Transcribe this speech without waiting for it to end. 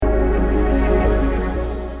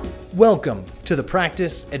Welcome to the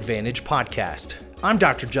Practice Advantage Podcast. I'm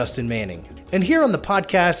Dr. Justin Manning, and here on the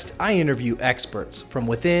podcast, I interview experts from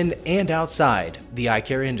within and outside the eye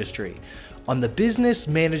care industry on the business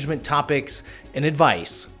management topics and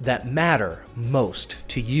advice that matter most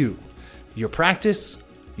to you, your practice,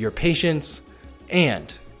 your patients,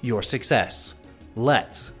 and your success.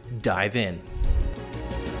 Let's dive in.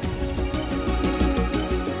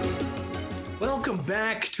 Welcome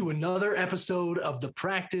back to another episode of the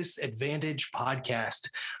Practice Advantage Podcast.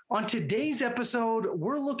 On today's episode,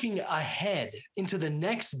 we're looking ahead into the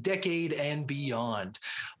next decade and beyond.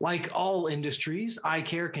 Like all industries, eye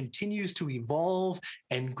care continues to evolve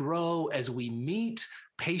and grow as we meet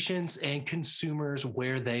patients and consumers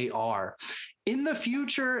where they are. In the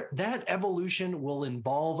future, that evolution will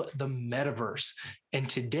involve the metaverse. And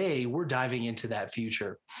today, we're diving into that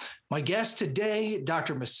future. My guests today,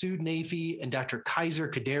 Dr. Masoud Nafi and Dr. Kaiser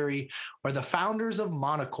Kaderi, are the founders of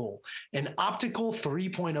Monocle, an optical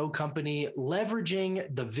 3.0 company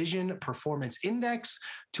leveraging the Vision Performance Index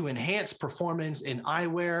to enhance performance in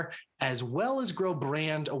eyewear, as well as grow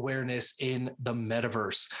brand awareness in the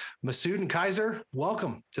metaverse. Masoud and Kaiser,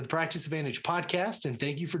 welcome to the Practice Advantage Podcast, and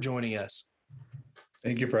thank you for joining us.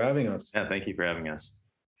 Thank you for having us. Yeah, thank you for having us.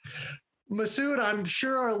 Masoud, I'm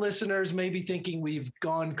sure our listeners may be thinking we've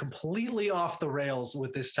gone completely off the rails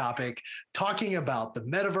with this topic, talking about the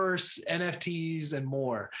metaverse, NFTs, and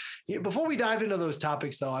more. Before we dive into those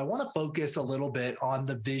topics, though, I want to focus a little bit on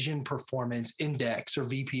the Vision Performance Index, or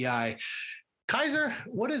VPI. Kaiser,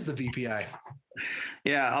 what is the VPI?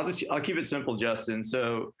 Yeah, I'll keep it simple, Justin.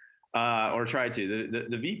 So, or try to.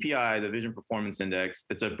 The VPI, the Vision Performance Index,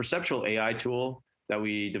 it's a perceptual AI tool that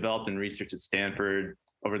we developed and researched at Stanford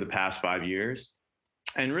over the past 5 years.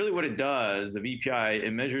 And really what it does, the VPI,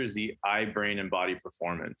 it measures the eye, brain, and body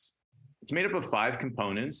performance. It's made up of 5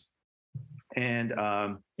 components. And,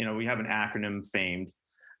 we have an acronym FAMED,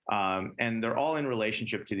 and they're all in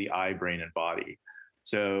relationship to the eye, brain, and body.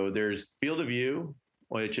 So there's field of view,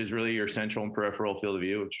 which is really your central and peripheral field of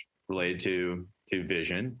view, which is related to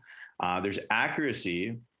vision. There's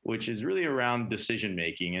accuracy, which is really around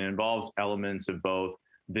decision-making and involves elements of both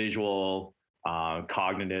visual,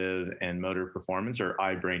 cognitive, and motor performance, or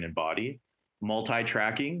eye, brain, and body.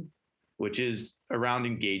 Multi-tracking, which is around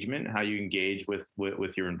engagement, how you engage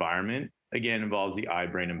with your environment. Again, involves the eye,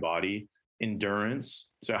 brain, and body. Endurance,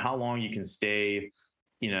 so how long you can stay,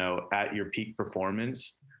 at your peak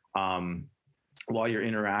performance while you're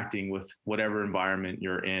interacting with whatever environment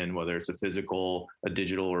you're in, whether it's a physical, a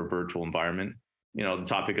digital, or virtual environment. The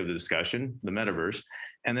topic of the discussion, the metaverse.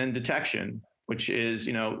 And then detection, which is,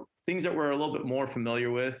 things that we're a little bit more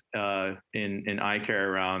familiar with in eye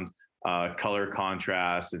care around color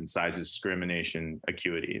contrast and size discrimination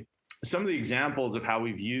acuity. Some of the examples of how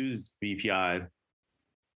we've used VPI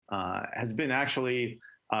has been actually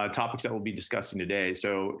topics that we'll be discussing today.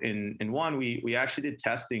 So in one, we actually did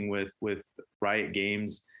testing with Riot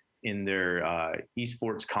Games in their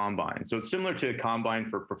esports combine. So it's similar to a combine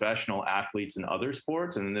for professional athletes in other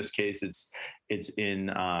sports. And in this case, it's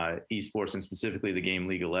in esports, and specifically the game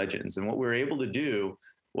League of Legends. And what we were able to do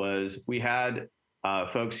was we had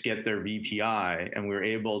folks get their VPI, and we were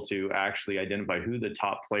able to actually identify who the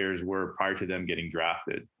top players were prior to them getting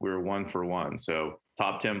drafted. We were 1 for 1. So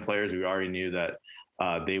top 10 players, we already knew that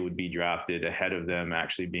they would be drafted ahead of them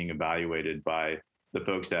actually being evaluated by the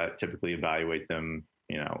folks that typically evaluate them,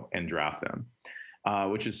 and draft them,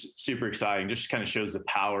 which is super exciting. Just kind of shows the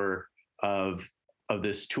power of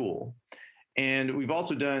this tool. And we've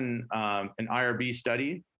also done an IRB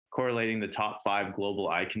study correlating the top 5 global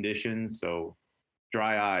eye conditions. So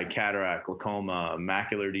dry eye, cataract, glaucoma,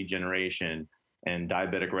 macular degeneration, and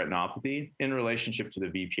diabetic retinopathy in relationship to the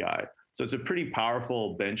VPI. So it's a pretty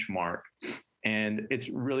powerful benchmark. And it's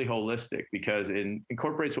really holistic because it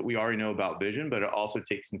incorporates what we already know about vision, but it also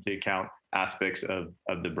takes into account aspects of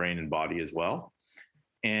the brain and body as well.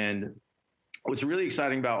 And what's really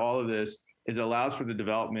exciting about all of this is it allows for the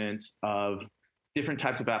development of different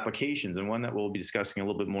types of applications. And one that we'll be discussing a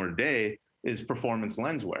little bit more today is performance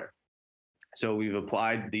lens wear. So we've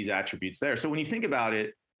applied these attributes there. So when you think about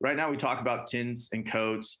it, right now we talk about tints and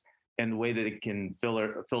coats and the way that it can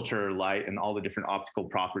filter light and all the different optical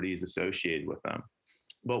properties associated with them.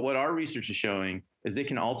 But what our research is showing is it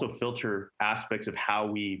can also filter aspects of how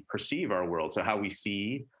we perceive our world. So how we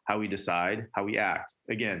see, how we decide, how we act.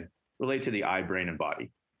 Again, relate to the eye, brain, and body.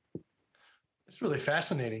 It's really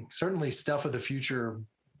fascinating. Certainly stuff of the future,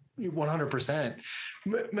 100%.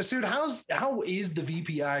 Masoud, how is the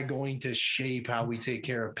VPI going to shape how we take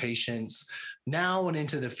care of patients now and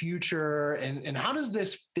into the future? And how does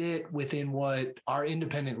this fit within what our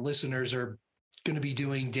independent listeners are going to be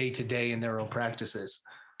doing day to day in their own practices?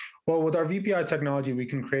 Well, with our VPI technology, we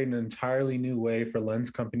can create an entirely new way for lens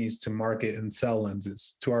companies to market and sell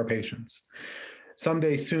lenses to our patients.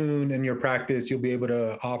 Someday soon in your practice, you'll be able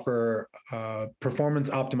to offer performance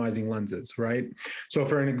optimizing lenses, right? So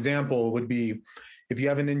for an example would be if you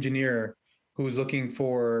have an engineer who's looking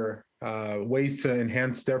for ways to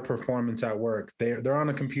enhance their performance at work. They're on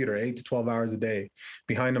a computer 8 to 12 hours a day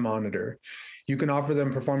behind a monitor. You can offer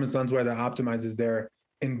them performance lenswear that optimizes their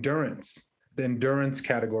endurance, the endurance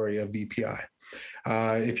category of VPI.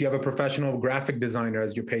 If you have a professional graphic designer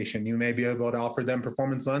as your patient, you may be able to offer them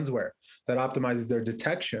performance lenswear that optimizes their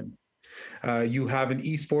detection. You have an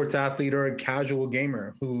esports athlete or a casual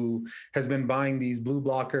gamer who has been buying these blue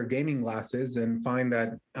blocker gaming glasses and find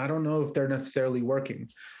that, I don't know if they're necessarily working.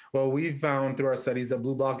 Well, we've found through our studies that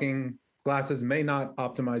blue blocking glasses may not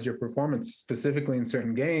optimize your performance, specifically in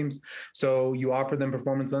certain games. So you offer them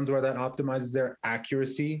performance lenswear that optimizes their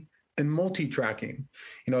accuracy and multi-tracking.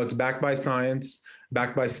 It's backed by science,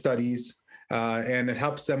 backed by studies, and it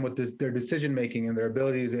helps them with their decision-making and their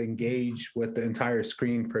ability to engage with the entire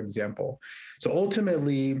screen, for example. So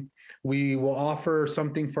ultimately, we will offer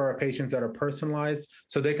something for our patients that are personalized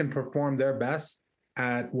so they can perform their best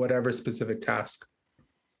at whatever specific task.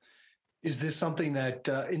 Is this something that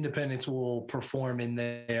independents will perform in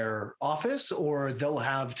their office, or they'll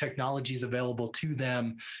have technologies available to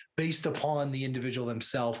them based upon the individual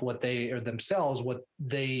themselves, what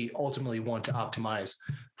they ultimately want to optimize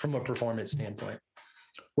from a performance standpoint?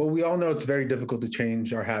 Well, we all know it's very difficult to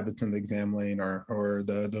change our habits in the exam lane or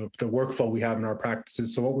the workflow we have in our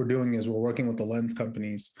practices. So what we're doing is we're working with the lens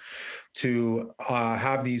companies to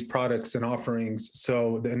have these products and offerings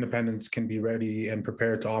so the independents can be ready and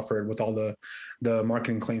prepared to offer it with all the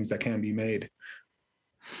marketing claims that can be made.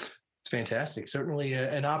 It's fantastic. Certainly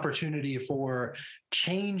an opportunity for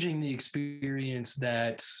changing the experience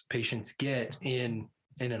that patients get in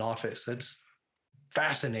an office. That's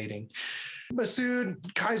fascinating. Masoud,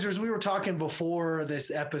 Kaisers, we were talking before this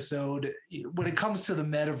episode, when it comes to the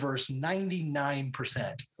metaverse,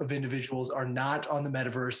 99% of individuals are not on the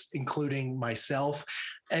metaverse, including myself,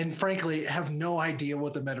 and frankly, have no idea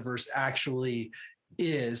what the metaverse actually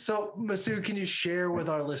is. So Masoud, can you share with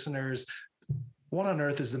our listeners what on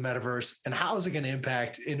earth is the metaverse and how is it going to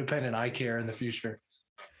impact independent eye care in the future?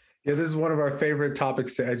 Yeah, this is one of our favorite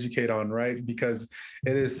topics to educate on, right? Because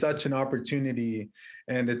it is such an opportunity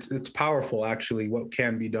and it's powerful, actually, what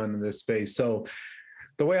can be done in this space. So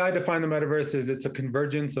the way I define the metaverse is it's a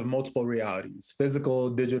convergence of multiple realities,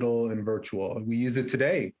 physical, digital, and virtual. We use it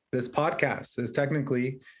today. This podcast is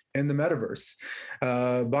technically in the metaverse.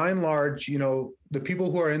 By and large, the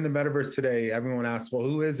people who are in the metaverse today, everyone asks, well,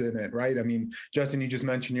 who is in it, right? I mean, Justin, you just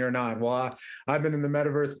mentioned you're not. Well, I've been in the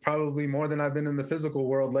metaverse probably more than I've been in the physical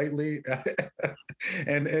world lately.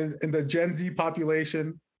 and the Gen Z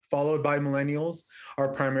population, followed by millennials, are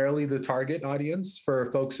primarily the target audience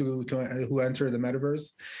for folks who enter the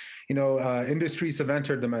metaverse. Industries have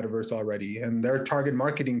entered the metaverse already, and they're target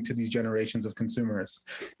marketing to these generations of consumers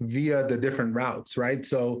via the different routes, right?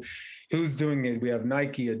 So who's doing it? We have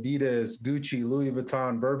Nike, Adidas, Gucci, Louis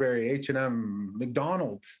Vuitton, Burberry, H&M,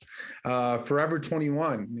 McDonald's, Forever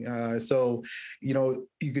 21. So,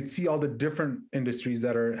 you could see all the different industries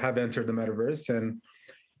that have entered the metaverse. And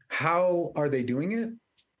how are they doing it?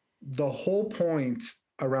 The whole point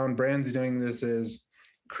around brands doing this is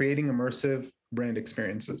creating immersive brand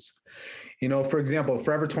experiences. For example,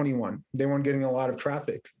 Forever 21, they weren't getting a lot of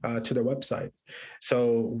traffic to their website.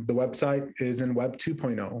 So the website is in Web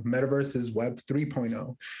 2.0, Metaverse is Web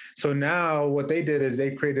 3.0. So now what they did is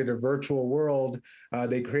they created a virtual world.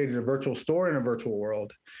 They created a virtual store in a virtual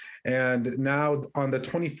world. And now on the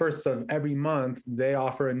 21st of every month, they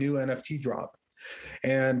offer a new NFT drop.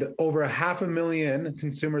 And over 500,000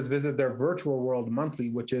 consumers visit their virtual world monthly,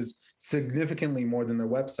 which is significantly more than their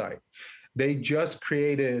website. They just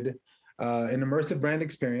created an immersive brand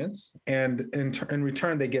experience, and in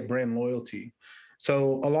return, they get brand loyalty.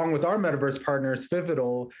 So along with our metaverse partners,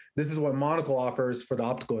 Pivotal, this is what Monocle offers for the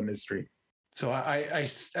optical industry. So I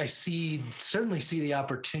certainly see the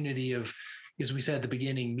opportunity of, as we said at the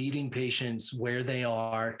beginning, meeting patients where they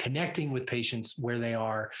are, connecting with patients where they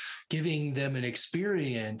are, giving them an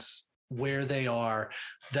experience where they are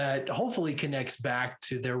that hopefully connects back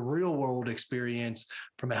to their real world experience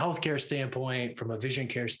from a healthcare standpoint, from a vision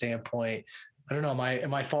care standpoint. I don't know,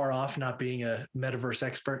 am I far off not being a metaverse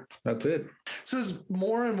expert? That's it. So as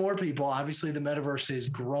more and more people, obviously the metaverse is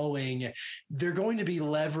growing, they're going to be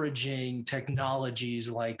leveraging technologies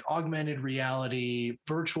like augmented reality,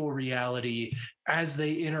 virtual reality, as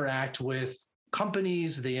they interact with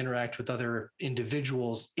companies, they interact with other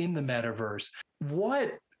individuals in the metaverse.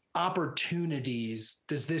 What opportunities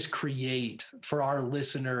does this create for our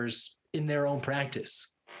listeners in their own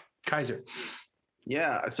practice? Kaiser.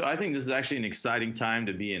 Yeah, so I think this is actually an exciting time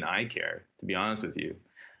to be in eye care, to be honest with you.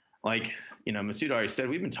 Like, Masood already said,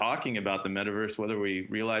 we've been talking about the metaverse, whether we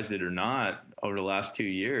realized it or not, over the last 2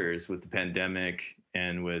 years with the pandemic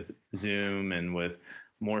and with Zoom and with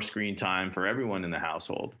more screen time for everyone in the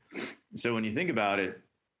household. So when you think about it,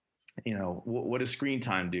 what does screen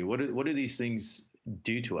time do? What do these things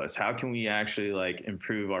do to us? How can we actually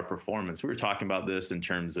improve our performance? We were talking about this in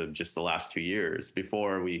terms of just the last 2 years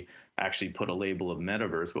before we actually put a label of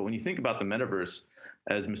metaverse. But when you think about the metaverse,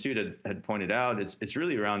 as Masood had pointed out, it's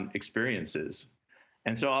really around experiences.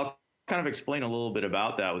 And so I'll kind of explain a little bit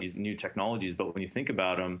about that with these new technologies. But when you think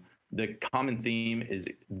about them, the common theme is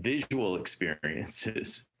visual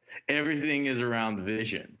experiences. Everything is around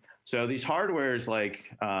vision. So these hardwares like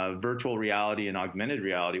virtual reality and augmented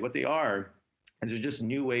reality, what they are is they're just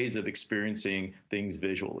new ways of experiencing things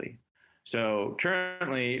visually. So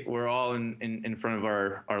currently we're all in front of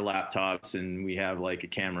our laptops and we have a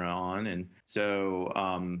camera on. And so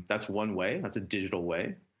that's one way, that's a digital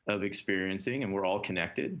way of experiencing, and we're all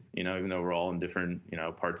connected, even though we're all in different,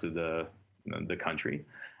 parts of the country.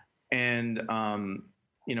 And,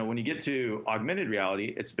 when you get to augmented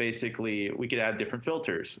reality, it's basically, we could add different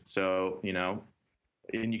filters. So,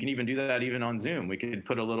 and you can even do that even on Zoom. We could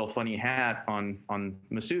put a little funny hat on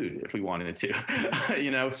Masood if we wanted to,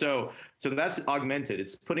 so that's augmented.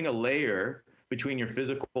 It's putting a layer between your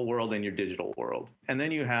physical world and your digital world. And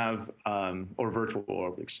then you have, or virtual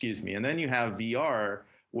world, excuse me. And then you have VR,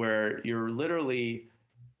 where you're literally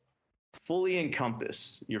fully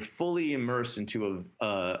encompassed, you're fully immersed into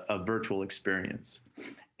a virtual experience.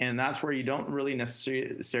 And that's where you don't really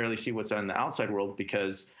necessarily see what's on the outside world,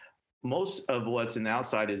 because most of what's in the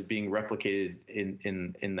outside is being replicated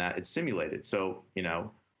in that it's simulated. So,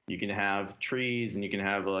 you can have trees and you can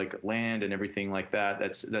have land and everything like that.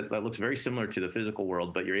 That looks very similar to the physical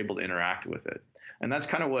world, but you're able to interact with it. And that's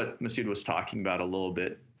kind of what Masood was talking about a little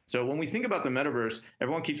bit. So when we think about the metaverse,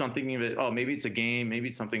 everyone keeps on thinking of it, oh, maybe it's a game, maybe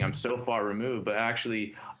it's something I'm so far removed, but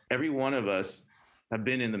actually every one of us have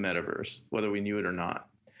been in the metaverse, whether we knew it or not.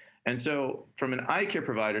 And so from an eye care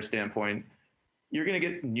provider standpoint, you're going to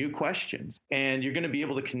get new questions and you're going to be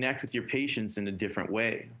able to connect with your patients in a different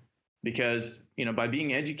way. Because, by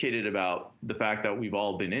being educated about the fact that we've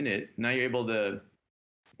all been in it, now you're able to,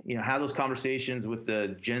 have those conversations with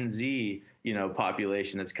the Gen Z,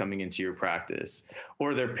 population that's coming into your practice,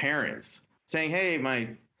 or their parents saying, hey, my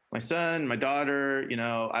son, my daughter,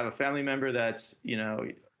 I have a family member that's,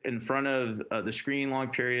 in front of the screen long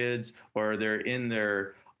periods, or they're in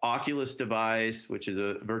their Oculus device, which is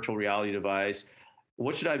a virtual reality device.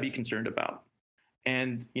 What should I be concerned about?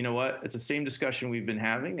 And you know what? It's the same discussion we've been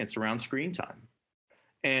having. It's around screen time.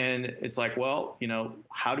 And it's well,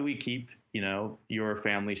 how do we keep, your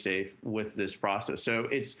family safe with this process? So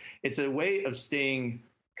it's a way of staying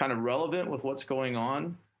kind of relevant with what's going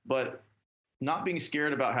on, but not being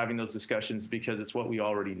scared about having those discussions, because it's what we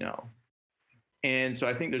already know. And so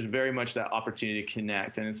I think there's very much that opportunity to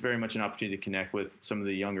connect, and it's very much an opportunity to connect with some of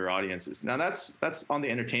the younger audiences. Now that's on the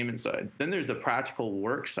entertainment side. Then there's the practical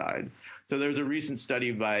work side. So there's a recent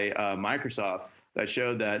study by Microsoft that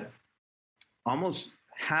showed that almost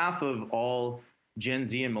half of all Gen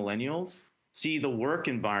Z and millennials see the work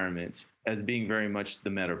environment as being very much the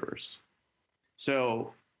metaverse.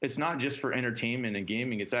 So it's not just for entertainment and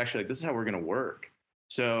gaming. It's actually this is how we're going to work.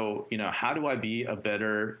 So, how do I be a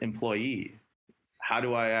better employee? How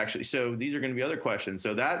do I actually, so these are going to be other questions.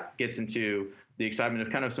 So that gets into the excitement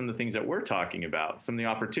of kind of some of the things that we're talking about. Some of the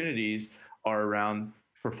opportunities are around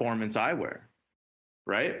performance eyewear,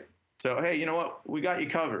 right? So, hey, you know what? We got you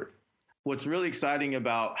covered. What's really exciting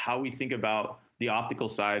about how we think about the optical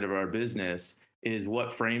side of our business is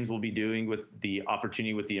what Frames will be doing with the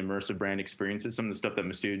opportunity with the immersive brand experiences, some of the stuff that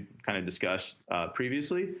Masood kind of discussed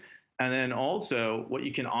previously. And then also what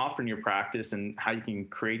you can offer in your practice and how you can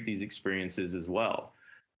create these experiences as well.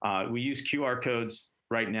 We use QR codes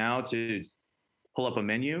right now to pull up a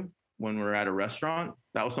menu when we're at a restaurant.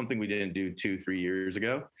 That was something we didn't do 2-3 years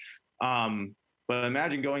ago. But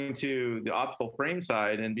imagine going to the optical frame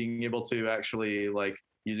side and being able to actually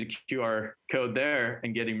use a QR code there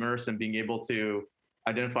and get immersed and being able to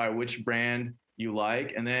identify which brand you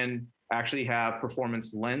like, and then actually have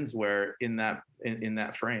performance lens wear in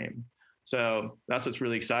that frame. So that's what's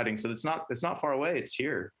really exciting. So it's not far away. It's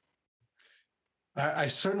here. I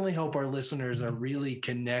certainly hope our listeners are really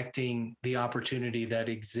connecting the opportunity that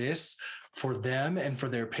exists for them and for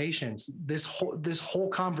their patients. This whole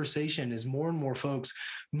conversation is more and more folks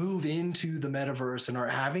move into the metaverse and are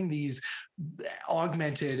having these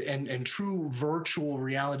augmented and true virtual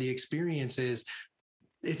reality experiences.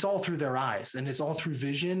 It's all through their eyes and it's all through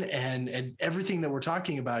vision and everything that we're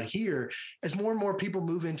talking about here. As more and more people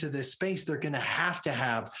move into this space, they're going to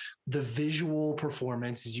have the visual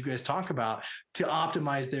performance, as you guys talk about, to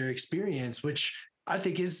optimize their experience, which I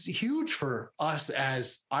think is huge for us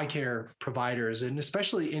as eye care providers, and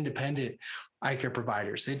especially independent eye care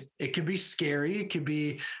providers. It can be scary. It could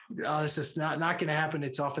be, this is not going to happen.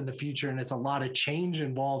 It's off in the future, and it's a lot of change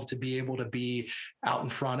involved to be able to be out in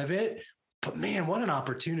front of it. But man, what an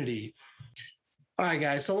opportunity. All right,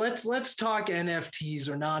 guys. So let's talk NFTs,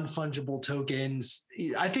 or non-fungible tokens.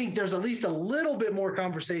 I think there's at least a little bit more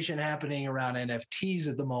conversation happening around NFTs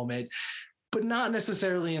at the moment, but not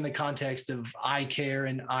necessarily in the context of eye care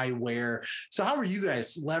and eyewear. So how are you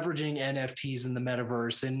guys leveraging NFTs in the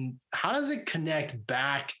metaverse, and how does it connect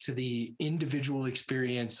back to the individual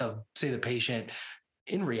experience of, say, the patient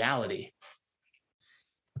in reality?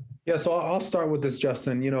 Yeah, so I'll start with this,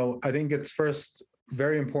 Justin. I think it's first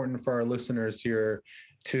very important for our listeners here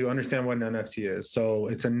to understand what an NFT is. So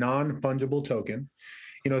it's a non-fungible token.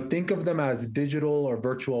 Think of them as digital or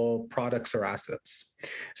virtual products or assets.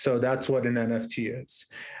 So that's what an NFT is.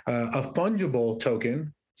 A fungible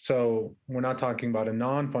token, so we're not talking about a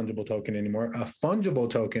non-fungible token anymore. A fungible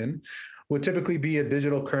token would typically be a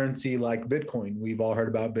digital currency like Bitcoin. We've all heard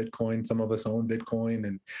about Bitcoin. Some of us own Bitcoin.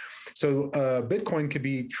 And so Bitcoin could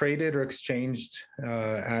be traded or exchanged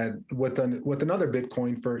with another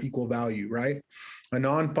Bitcoin for equal value, right? A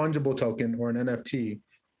non-fungible token, or an NFT,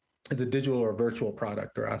 is a digital or virtual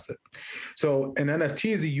product or asset. So an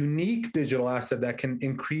NFT is a unique digital asset that can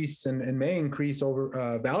increase and may increase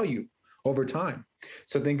over value over time.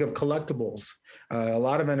 So think of collectibles. A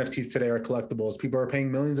lot of NFTs today are collectibles. People are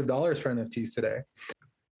paying millions of dollars for NFTs today.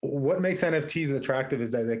 What makes NFTs attractive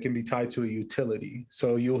is that they can be tied to a utility.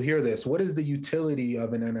 So you'll hear this. What is the utility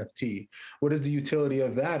of an NFT? What is the utility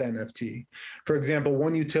of that NFT? For example,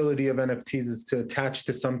 one utility of NFTs is to attach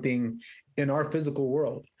to something in our physical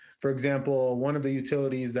world. For example, one of the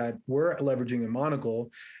utilities that we're leveraging in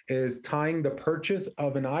Monocle is tying the purchase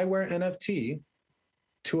of an eyewear NFT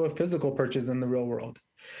to a physical purchase in the real world.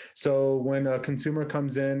 So when a consumer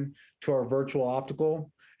comes in to our virtual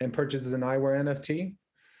optical and purchases an eyewear NFT,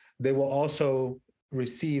 they will also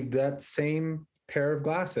receive that same pair of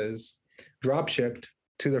glasses drop shipped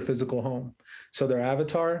to their physical home. So their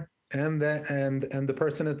avatar and the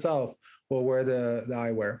person itself will wear the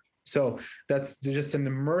eyewear. So that's just an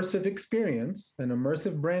immersive experience, an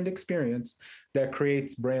immersive brand experience that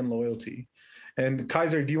creates brand loyalty. And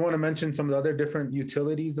Kaiser, do you want to mention some of the other different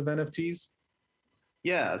utilities of NFTs?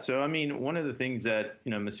 Yeah. So, I mean, one of the things that,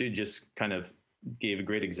 Masood just kind of gave a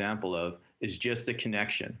great example of is just the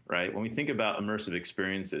connection, right? When we think about immersive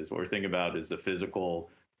experiences, what we're thinking about is the physical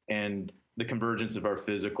and the convergence of our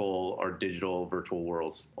physical, our digital, virtual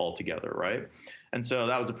worlds all together, right? And so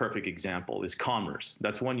that was a perfect example, is commerce.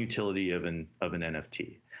 That's one utility of an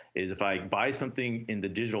NFT, is if I buy something in the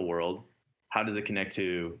digital world, how does it connect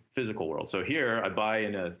to physical world? So here I buy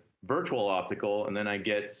in a virtual optical, and then I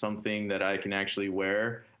get something that I can actually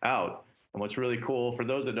wear out. And what's really cool, for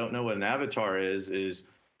those that don't know what an avatar is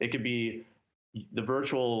it could be the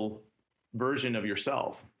virtual version of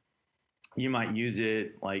yourself. You might use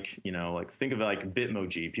it like think of it like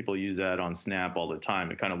Bitmoji. People use that on Snap all the time.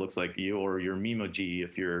 It kind of looks like you, or your Memoji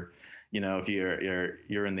if you're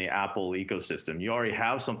in the Apple ecosystem. You already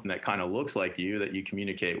have something that kind of looks like you that you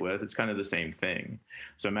communicate with. It's kind of the same thing.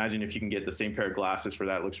 So imagine if you can get the same pair of glasses for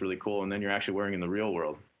that. It looks really cool, and then you're actually wearing in the real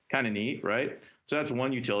world. Kind of neat, right? So that's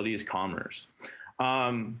one utility, is commerce.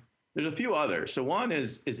 There's a few others. So one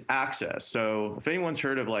is access. So if anyone's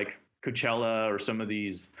heard of like Coachella or some of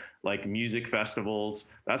these like music festivals,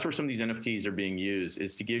 that's where some of these NFTs are being used,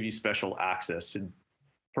 is to give you special access to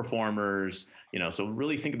performers, so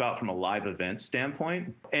really think about from a live event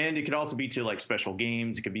standpoint. And it could also be to like special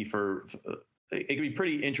games. It could be it could be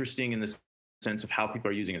pretty interesting in the sense of how people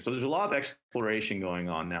are using it. So there's a lot of exploration going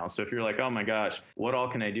on now. So if you're like, oh my gosh, what all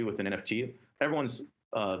can I do with an NFT? Everyone's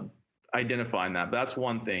identifying that, but that's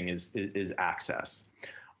one thing, is access.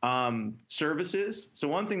 Services. So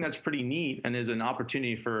one thing that's pretty neat and is an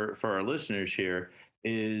opportunity for our listeners here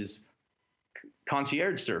is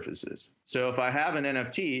concierge services. So if I have an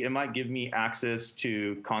NFT, it might give me access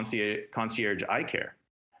to concierge eye care.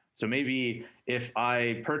 So maybe if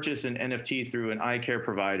I purchase an NFT through an eye care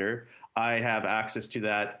provider, I have access to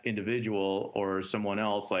that individual or someone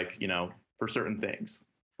else, for certain things,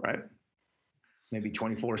 right? maybe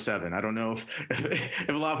 24/7. I don't know if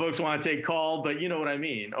a lot of folks want to take call, but you know what I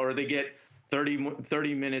mean. Or they get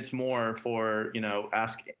 30 minutes more for,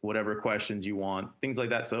 ask whatever questions you want, things like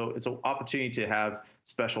that. So it's an opportunity to have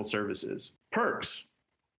special services. Perks.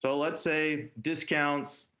 So let's say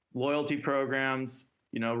discounts, loyalty programs,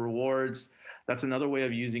 rewards. That's another way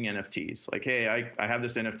of using NFTs. Like, hey, I have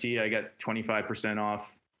this NFT, I get 25%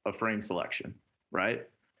 off a frame selection, right?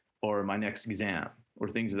 Or my next exam, or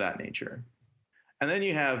things of that nature. And then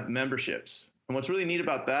you have memberships. And what's really neat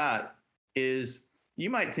about that is you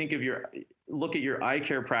might look at your eye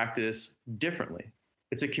care practice differently.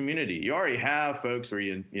 It's a community. You already have folks where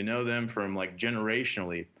you know them from like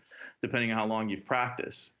generationally, depending on how long you've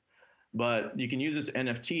practiced. But you can use this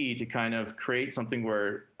NFT to kind of create something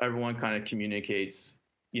where everyone kind of communicates,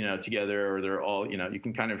 together, or they're all, you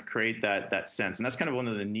can kind of create that sense. And that's kind of one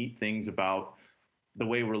of the neat things about the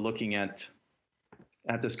way we're looking at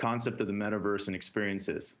this concept of the metaverse and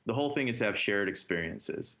experiences. The whole thing is to have shared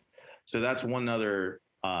experiences. So that's one other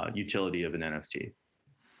utility of an NFT.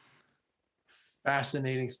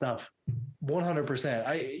 Fascinating stuff. 100%.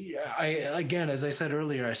 I again, as I said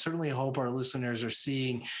earlier, I certainly hope our listeners are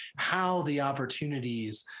seeing how the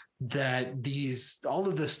opportunities that all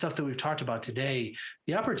of the stuff that we've talked about today,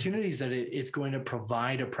 the opportunities that it's going to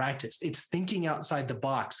provide a practice. It's thinking outside the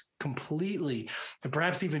box completely, and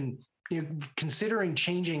perhaps even considering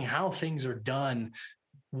changing how things are done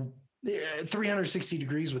 360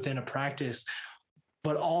 degrees within a practice,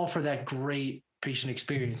 but all for that great patient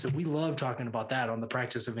experience. And we love talking about that on the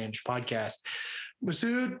Practice Advantage podcast.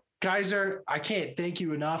 Masoud, Kaiser, I can't thank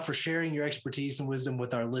you enough for sharing your expertise and wisdom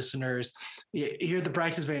with our listeners. Here at the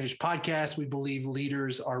Practice Advantage podcast, we believe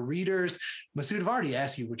leaders are readers. Masoud, I've already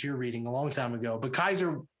asked you what you're reading a long time ago, but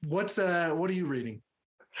Kaiser, what are you reading?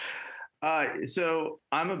 So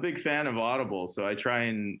I'm a big fan of Audible. So I try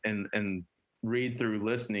and read through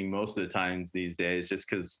listening most of the times these days, just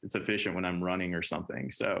because it's efficient when I'm running or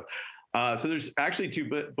something. So there's actually two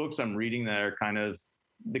books I'm reading that are kind of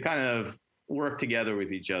work together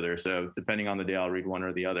with each other. So depending on the day, I'll read one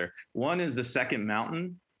or the other. One is The Second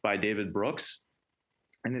Mountain by David Brooks.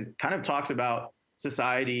 And it kind of talks about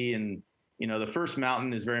society, and, the first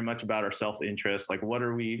mountain is very much about our self-interest. Like, what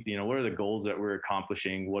are the goals that we're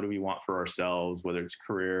accomplishing? What do we want for ourselves, whether it's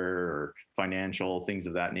career or financial, things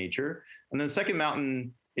of that nature. And then the second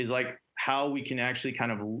mountain is like how we can actually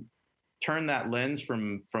kind of turn that lens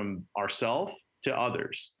from ourself to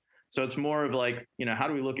others. So it's more of like, how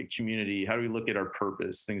do we look at community? How do we look at our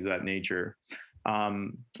purpose? Things of that nature.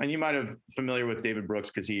 And you might have familiar with David Brooks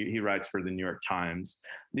because he writes for the New York Times.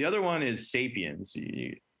 The other one is Sapiens.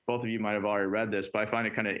 Both of you might have already read this, but I find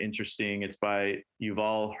it kind of interesting. It's by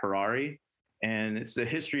Yuval Harari, and it's the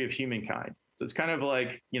history of humankind. So it's kind of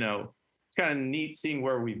like, it's kind of neat seeing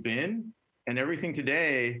where we've been, and everything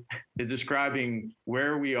today is describing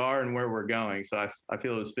where we are and where we're going. So I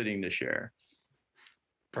feel it was fitting to share.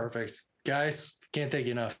 Perfect. Guys, can't thank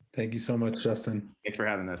you enough. Thank you so much, Justin. Thanks for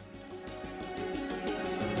having us.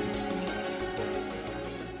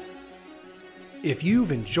 If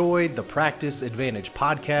you've enjoyed the Practice Advantage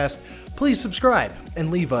podcast, please subscribe and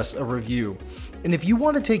leave us a review. And if you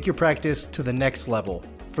want to take your practice to the next level,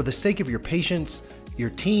 for the sake of your patients, your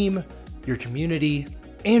team, your community,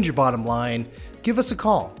 and your bottom line, give us a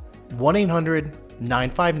call.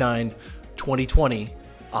 1-800-959-2020,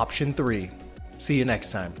 option 3. See you next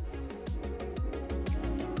time.